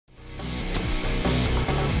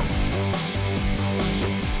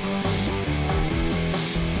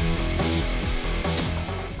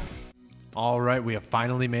All right, we have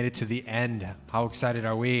finally made it to the end. How excited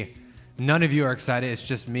are we? None of you are excited. It's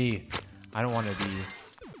just me. I don't want to be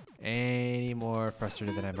any more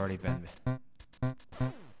frustrated than I've already been.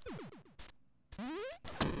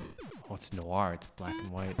 Oh, it's noir. It's black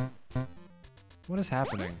and white. What is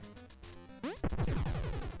happening?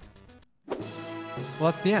 Well,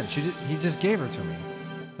 that's the end. He just gave her to me.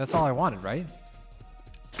 That's all I wanted, right?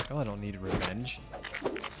 Well, I don't need revenge.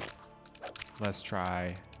 Let's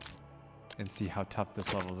try and see how tough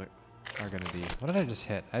this levels are going to be. What did I just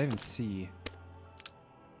hit? I didn't even see.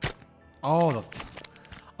 Oh,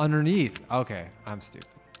 underneath. Okay, I'm stupid.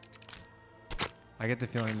 I get the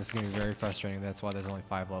feeling this is going to be very frustrating. That's why there's only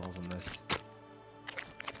 5 levels in this.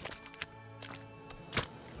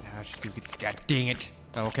 God dang it.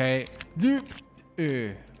 Okay.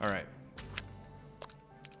 Alright.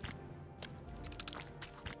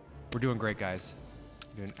 We're doing great, guys.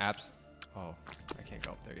 We're doing apps. Oh, I can't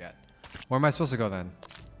go up there yet. Where am I supposed to go then?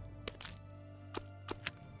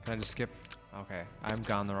 Can I just skip? Okay, I've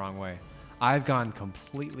gone the wrong way. I've gone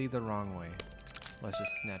completely the wrong way. Let's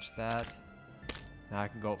just snatch that. Now I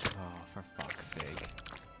can go. Oh, for fuck's sake.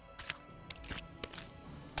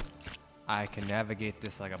 I can navigate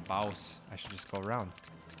this like a boss. I should just go around.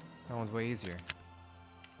 That one's way easier.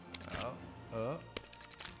 Oh.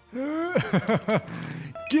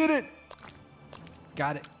 Get it!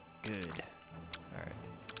 Got it. Good. Alright.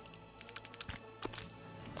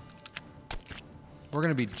 We're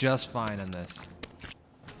gonna be just fine on this.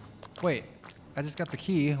 Wait, I just got the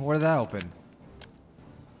key. Where did that open?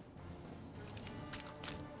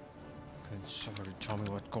 Can somebody tell me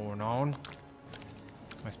what's going on?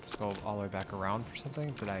 Am I supposed to go all the way back around for something?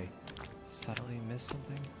 Did I subtly miss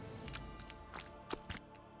something?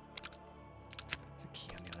 There's a key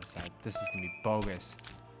on the other side. This is gonna be bogus.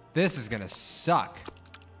 This is gonna suck.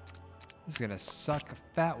 This is gonna suck a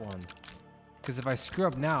fat one. Because if I screw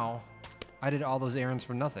up now, I did all those errands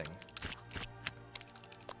for nothing.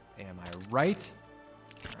 Am I right?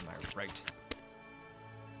 Or am I right?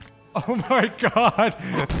 Oh my god!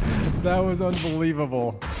 That was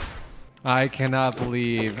unbelievable. I cannot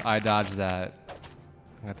believe I dodged that.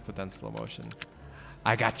 I have to put that in slow motion.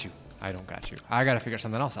 I got you. I don't got you. I gotta figure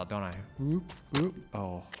something else out, don't I? Oop, oop.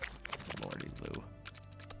 Oh, lordy blue.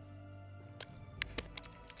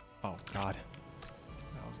 Oh god.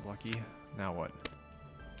 That was lucky. Now what?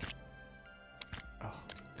 Oh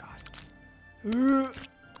god.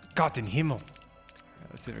 Gott in Himmel.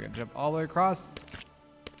 Right, let's see if I can jump all the way across.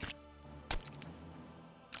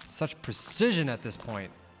 Such precision at this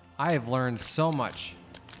point. I have learned so much.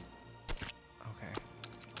 Okay.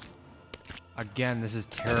 Again, this is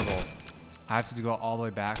terrible. I have to go all the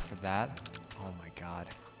way back for that. Oh my god.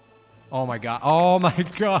 Oh my god. Oh my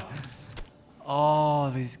god.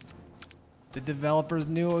 Oh, the developers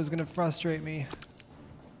knew it was going to frustrate me.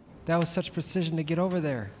 That was such precision to get over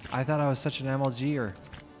there. I thought I was such an MLGer.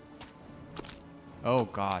 Oh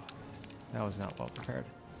god. That was not well prepared.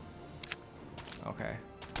 Okay.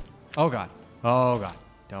 Oh god. Oh god.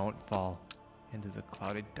 Don't fall into the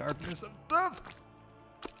clouded darkness of death.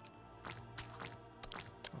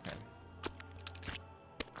 Okay.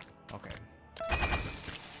 Okay.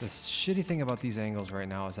 The shitty thing about these angles right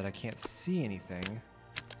now is that I can't see anything.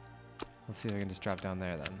 Let's see if I can just drop down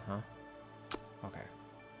there then, huh? Okay.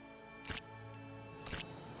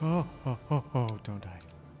 Oh, don't die.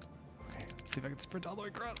 Okay, let's see if I can sprint all the way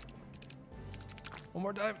across. One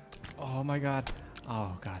more time. Oh my god.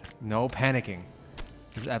 Oh god. No panicking.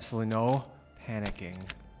 There's absolutely no panicking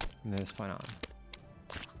from this point on.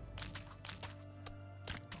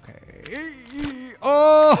 Okay.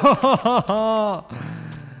 Oh!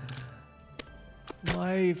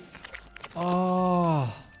 Life.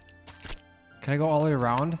 Oh. Can I go all the way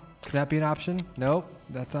around? Could that be an option? Nope.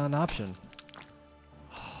 That's not an option.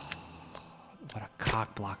 What a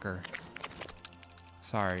cock blocker.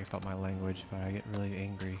 Sorry about my language, but I get really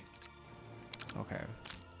angry. Okay.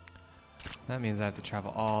 That means I have to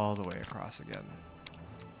travel all the way across again.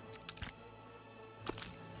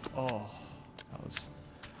 Oh, that was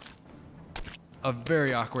a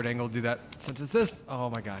very awkward angle to do that, such as this. Oh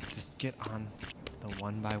my god, just get on the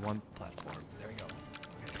 1x1 platform. There we go.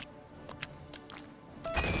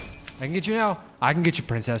 Okay. I can get you now. I can get you,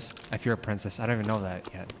 princess. If you're a princess. I don't even know that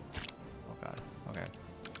yet. Oh god. Okay.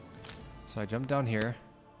 So I jump down here,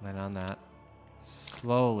 land on that,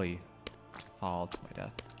 slowly fall to my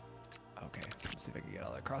death. Okay, let's see if I can get all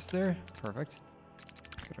the way across there. Perfect.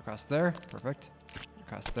 Get across there. Perfect. Get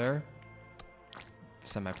across there.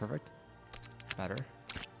 Semi-perfect. Better.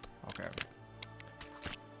 Okay.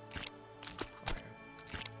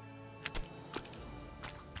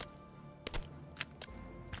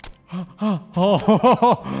 Okay.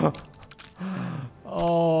 Oh,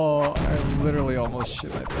 oh, I literally almost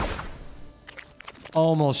shit my pants.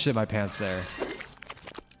 Almost shit my pants there.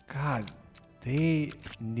 God, they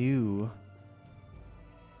knew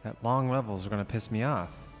that long levels were gonna piss me off.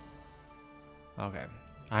 Okay,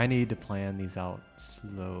 I need to plan these out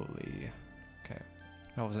slowly. Okay,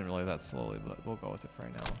 that wasn't really that slowly, but we'll go with it for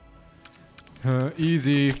right now.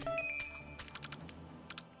 Easy. Don't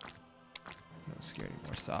scare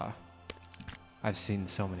anymore, Saw. I've seen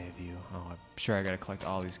so many of you. Oh, I'm sure I gotta collect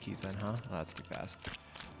all these keys then, huh? Oh, that's too fast.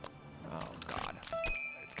 Oh, God.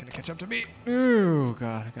 It's gonna catch up to me. Ooh,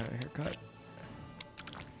 God, I got a haircut.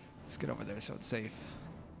 Let's get over there so it's safe.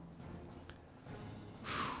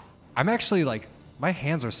 I'm actually like, my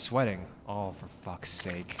hands are sweating. Oh, for fuck's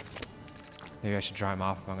sake. Maybe I should dry them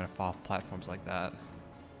off if I'm gonna fall off platforms like that.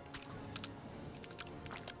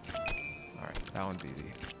 Alright, that one's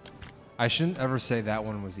easy. I shouldn't ever say that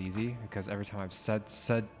one was easy, because every time I've said,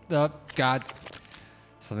 oh, God,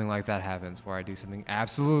 something like that happens where I do something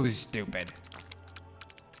absolutely stupid.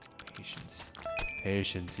 Patience.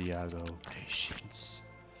 Patience, Iago. Patience.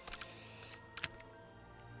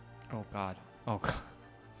 Oh, God. Oh, God.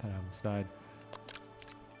 I thought I almost died.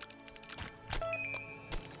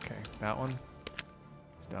 Okay, that one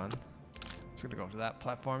is done. I'm just gonna go to that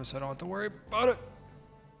platform so I don't have to worry about it.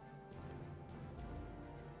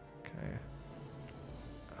 Okay.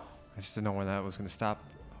 Oh, I just didn't know when that was gonna stop.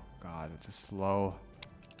 Oh God, it's just slow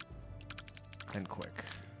and quick.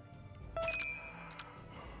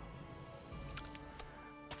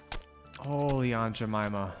 Holy Aunt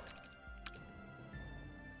Jemima.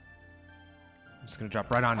 I'm just gonna drop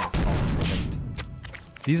right on you. Oh, I missed.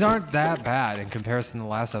 These aren't that bad in comparison to the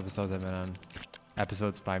last episodes I've been on.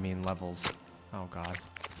 Episodes by I mean levels. Oh God.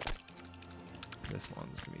 This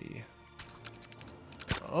one's gonna be.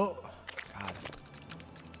 Oh God.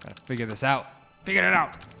 Gotta figure this out. Figure it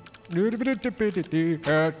out.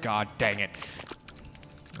 God dang it.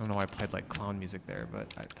 I don't know why I played like clown music there,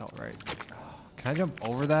 but I felt right. Can I jump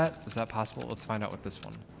over that? Is that possible? Let's find out with this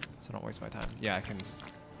one, so I don't waste my time. Yeah, I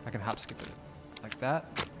can hop skip it. Like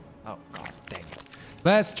that? Oh, God, dang it.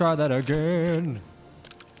 Let's try that again.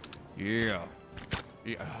 Yeah.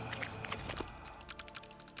 Yeah.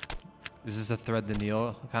 Is this a thread the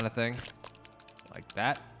needle kind of thing? Like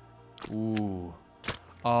that? Ooh.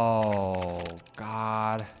 Oh,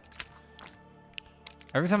 God.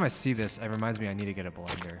 Every time I see this, it reminds me I need to get a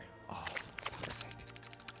blender. Oh, for fuck's sake.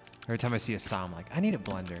 Every time I see a saw, I'm like, I need a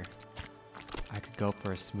blender. I could go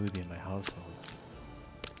for a smoothie in my household.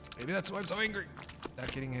 Maybe that's why I'm so angry.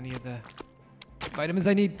 Not getting any of the vitamins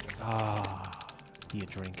I need. Ah, need a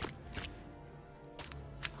drink.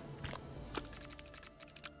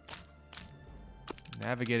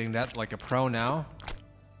 Navigating that like a pro now.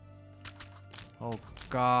 Oh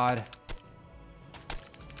God.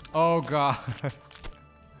 Oh God. I'm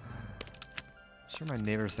sure my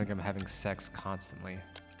neighbors think I'm having sex constantly.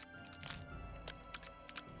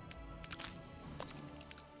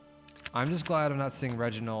 I'm just glad I'm not seeing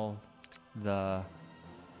Reginald the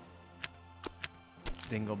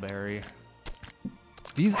Dingleberry.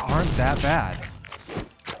 These aren't that bad.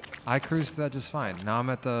 I cruised that just fine. Now I'm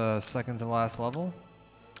at the second to last level.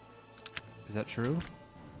 Is that true?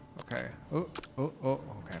 Okay. Oh, oh, oh,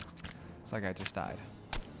 okay. It's like I just died.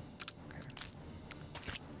 Okay.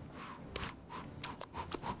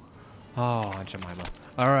 Oh, Aunt Jemima.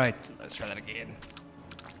 All right, let's try that again.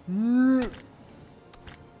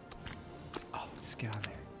 Oh, just get on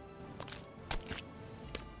there.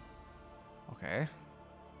 Okay.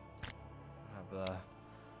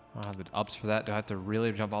 I don't have the ups for that. Do I have to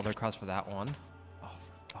really jump all the way across for that one? Oh,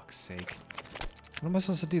 for fuck's sake. What am I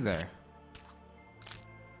supposed to do there?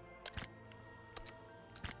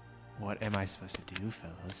 What am I supposed to do,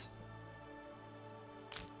 fellas?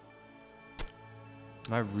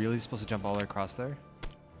 Am I really supposed to jump all the way across there?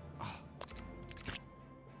 Oh.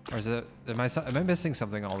 Or is it, am I missing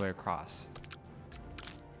something all the way across?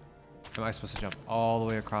 Am I supposed to jump all the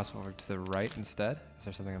way across over to the right instead? Is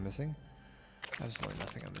there something I'm missing? Absolutely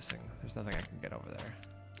nothing I'm missing. There's nothing I can get over there.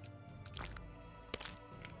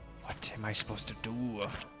 What am I supposed to do?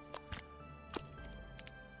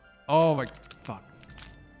 Oh my, fuck.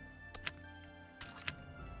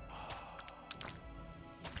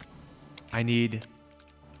 I need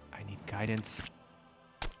guidance.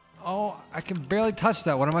 Oh, I can barely touch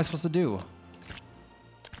that. What am I supposed to do?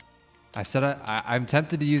 I said I'm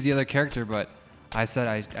tempted to use the other character, but I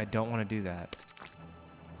said I don't want to do that.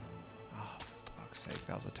 Oh, for fuck's sake,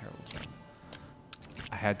 that was a terrible jump.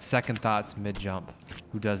 I had second thoughts mid-jump.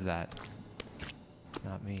 Who does that?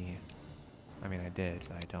 Not me. I mean, I did,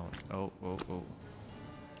 but I don't. Oh, oh, oh.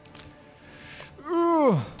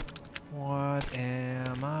 What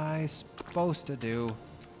am I supposed to do?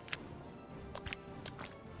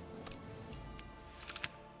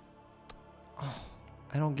 Oh,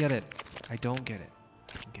 I don't get it. I don't get it.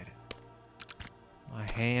 I don't get it. My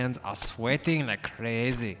hands are sweating like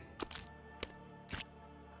crazy. What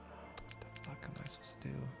the fuck am I supposed to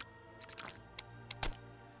do?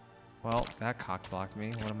 Well, that cock blocked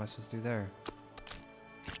me. What am I supposed to do there?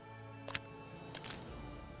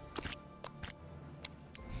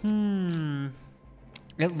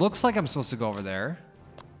 It looks like I'm supposed to go over there,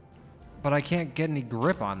 but I can't get any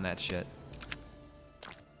grip on that shit.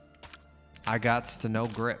 I got to no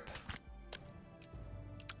grip.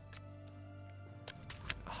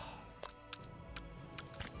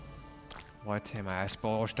 What am I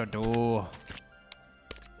supposed to do? Oh,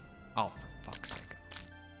 for fuck's sake.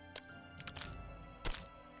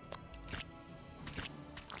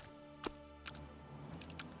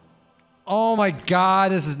 Oh my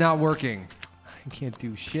god, this is not working. I can't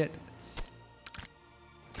do shit.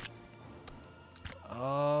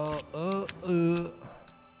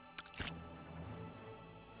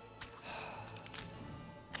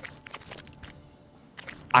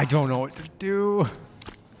 I don't know what to do.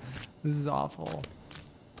 This is awful.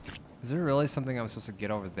 Is there really something I'm supposed to get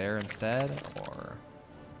over there instead? Or...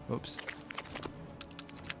 Oops.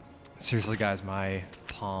 Seriously, guys, my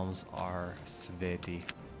palms are sweaty.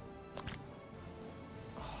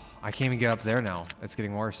 I can't even get up there now. It's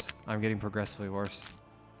getting worse. I'm getting progressively worse.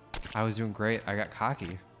 I was doing great. I got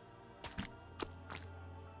cocky.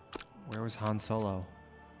 Where was Han Solo?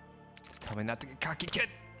 Tell me not to get cocky, kid.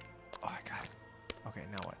 Oh, I got it. Okay,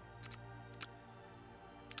 now what?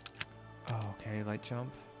 Oh, okay, light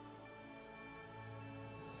jump.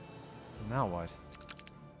 Now what?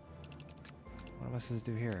 What am I supposed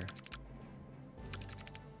to do here?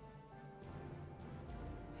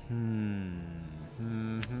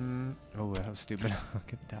 Oh, that was stupid. I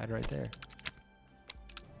could have died right there.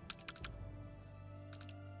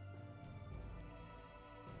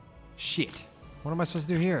 Shit. What am I supposed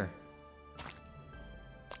to do here?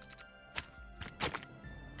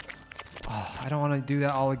 Oh, I don't want to do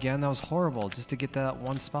that all again. That was horrible. Just to get that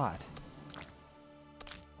one spot.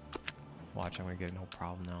 Watch, I'm going to get no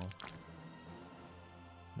problem now.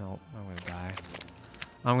 Nope, I'm going to die.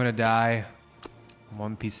 I'm going to die.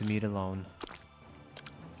 One piece of meat alone.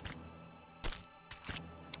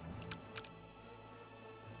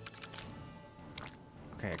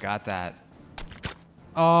 Okay, I got that.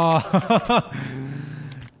 Oh,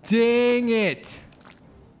 dang it.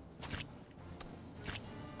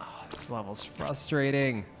 Oh, this level's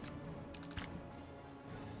frustrating.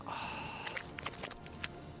 Oh.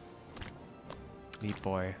 Meat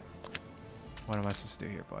boy. What am I supposed to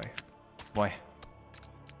do here, boy? Boy.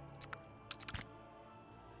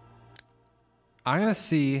 I'm gonna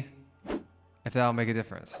see if that'll make a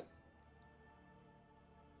difference.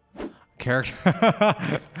 Character.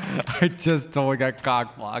 I just totally got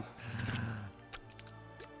cock blocked.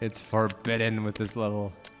 It's forbidden with this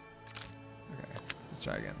level. Okay, let's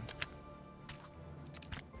try again.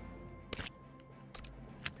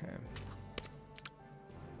 Okay.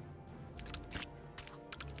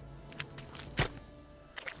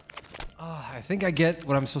 Oh, I think I get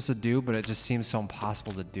what I'm supposed to do, but it just seems so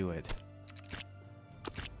impossible to do it.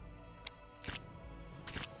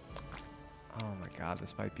 Oh my god,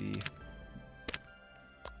 this might be...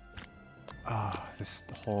 Oh, this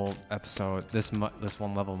whole episode, this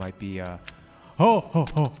one level might be,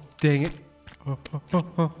 oh, dang it.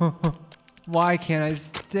 Why can't I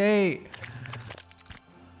stay?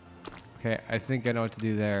 Okay, I think I know what to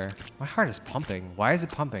do there. My heart is pumping. Why is it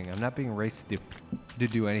pumping? I'm not being raced to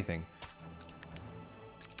do anything.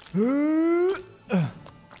 Okay.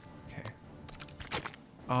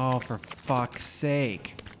 Oh, for fuck's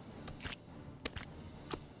sake.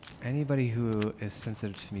 Anybody who is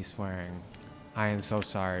sensitive to me swearing, I am so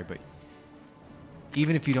sorry, but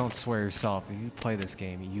even if you don't swear yourself, if you play this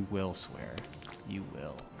game, you will swear. You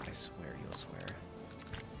will. I swear you'll swear.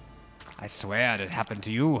 I swear it happened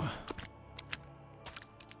to you.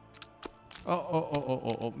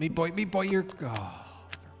 Oh, me boy, you're... Oh,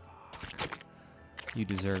 fuck. You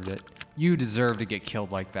deserved it. You deserve to get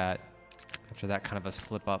killed like that after that kind of a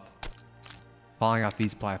slip up. Falling off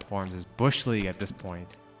these platforms is Bush League at this point.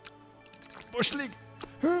 Bush League!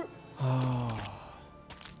 Oh.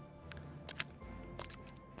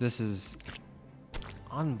 This is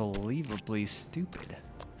unbelievably stupid.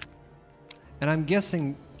 And I'm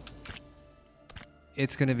guessing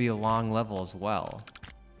it's going to be a long level as well.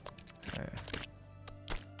 Okay.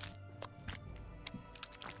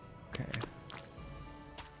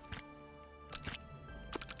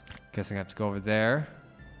 guessing I have to go over there.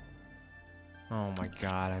 Oh my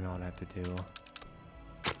god, I know what I have to do.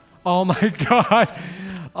 Oh my god!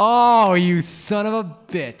 Oh, you son of a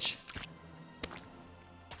bitch!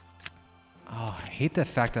 Oh, I hate the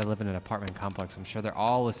fact that I live in an apartment complex. I'm sure they're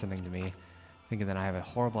all listening to me, thinking that I have a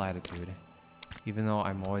horrible attitude. Even though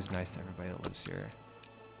I'm always nice to everybody that lives here.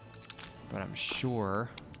 But I'm sure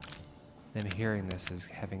them hearing this is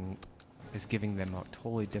giving them a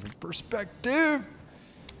totally different perspective.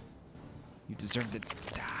 You deserve to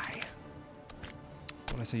die.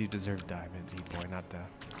 When I say you deserve to die, I meant the boy, not the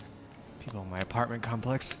people in my apartment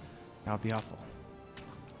complex. That would be awful.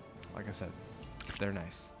 Like I said, they're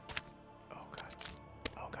nice. Oh god.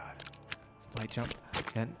 Oh god. Light jump.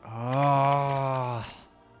 And oh.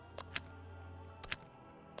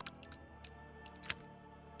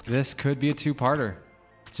 This could be a two-parter,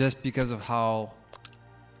 just because of how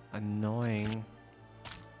annoying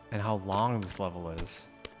and how long this level is.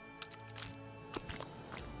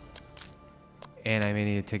 And I may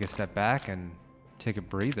need to take a step back and take a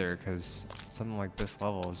breather, because something like this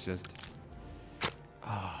level is just...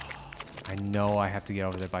 Oh, I know I have to get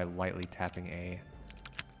over there by lightly tapping A.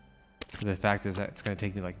 But the fact is that it's going to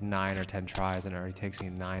take me like 9 or 10 tries, and it already takes me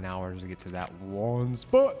 9 hours to get to that one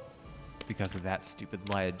spot. Because of that stupid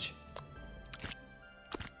ledge.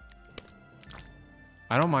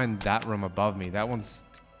 I don't mind that room above me. That's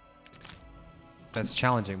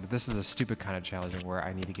challenging, but this is a stupid kind of challenging where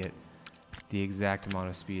I need to get the exact amount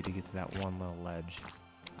of speed to get to that one little ledge.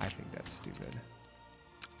 I think that's stupid.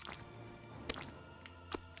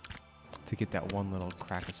 To get that one little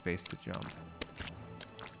crack of space to jump.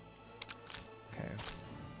 Okay.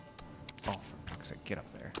 Oh, for fuck's sake, get up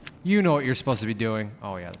there. You know what you're supposed to be doing.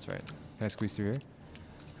 Oh yeah, that's right. Can I squeeze through here?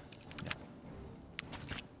 Yeah.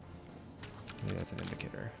 Maybe that's an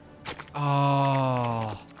indicator.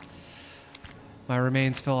 Oh. My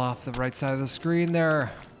remains fell off the right side of the screen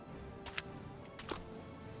there.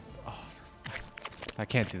 Oh, if I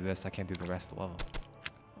can't do this, I can't do the rest of the level.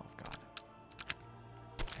 Oh, God.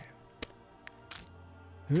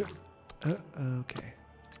 Okay. Okay.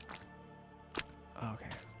 Okay.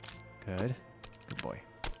 Good. Good boy.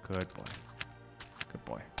 Good boy. Good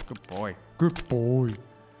boy. Good boy. Good boy.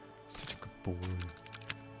 Such a good boy.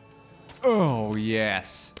 Oh,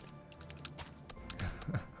 yes.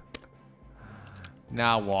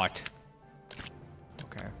 Now what?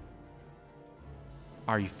 Okay.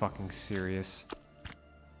 Are you fucking serious?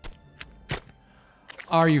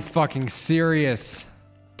 Are you fucking serious?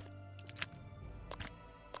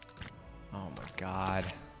 Oh my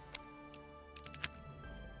god.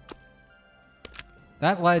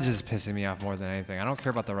 That ledge is pissing me off more than anything. I don't care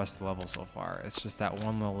about the rest of the level so far. It's just that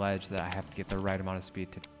one little ledge that I have to get the right amount of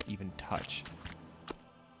speed to even touch.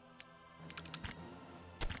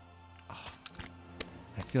 Oh,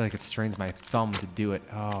 I feel like it strains my thumb to do it.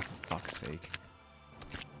 Oh, for fuck's sake.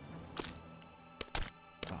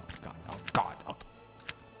 Oh, God. Oh, God. Oh.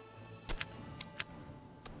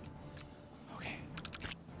 Okay.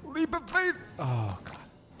 Leap of faith. Oh, God.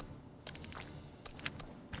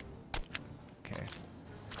 Okay.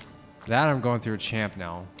 That I'm going through a champ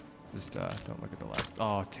now. Just don't look at the last.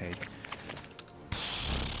 Oh, take.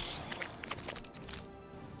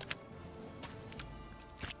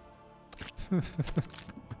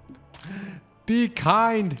 Be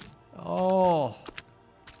kind. Oh.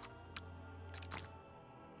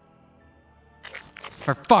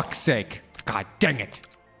 For fuck's sake. God dang it.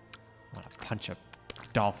 I want to punch a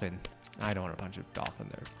dolphin. I don't want to punch a dolphin.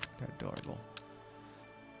 They're adorable.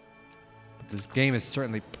 But this game is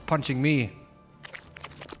certainly punching me.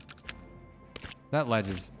 That ledge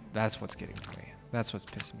is... That's what's getting to me. That's what's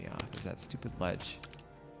pissing me off, is that stupid ledge.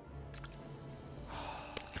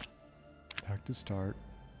 Back to start.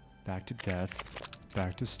 Back to death.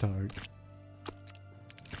 Back to start.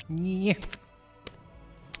 Yeah.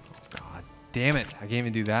 Oh, God damn it. I can't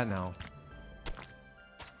even do that now.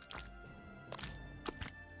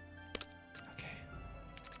 Okay.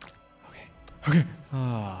 Okay. Okay.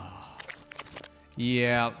 Oh.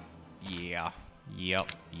 Yep. Yeah.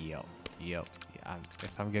 Yep. Yep. Yep. Yeah.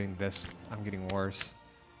 If I'm getting this, I'm getting worse.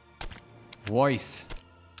 Voice.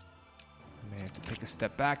 I may have to take a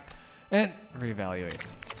step back and reevaluate.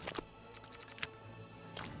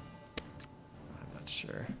 I'm not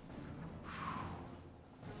sure.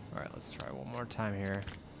 All right, let's try one more time here.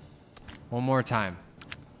 One more time.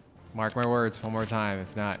 Mark my words, one more time.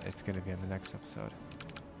 If not, it's going to be in the next episode.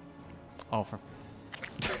 Oh, for...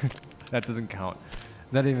 That doesn't count.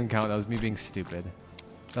 That didn't even count. That was me being stupid.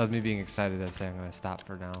 That was me being excited that saying I'm going to stop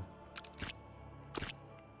for now.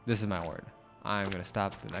 This is my word. I'm going to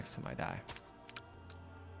stop the next time I die.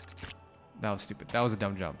 That was stupid. That was a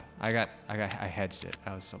dumb jump. I hedged it.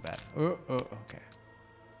 That was so bad. Oh, okay.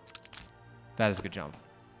 That is a good jump.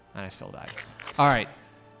 And I still died. All right.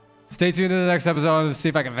 Stay tuned to the next episode to see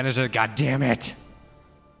if I can finish it. God damn it.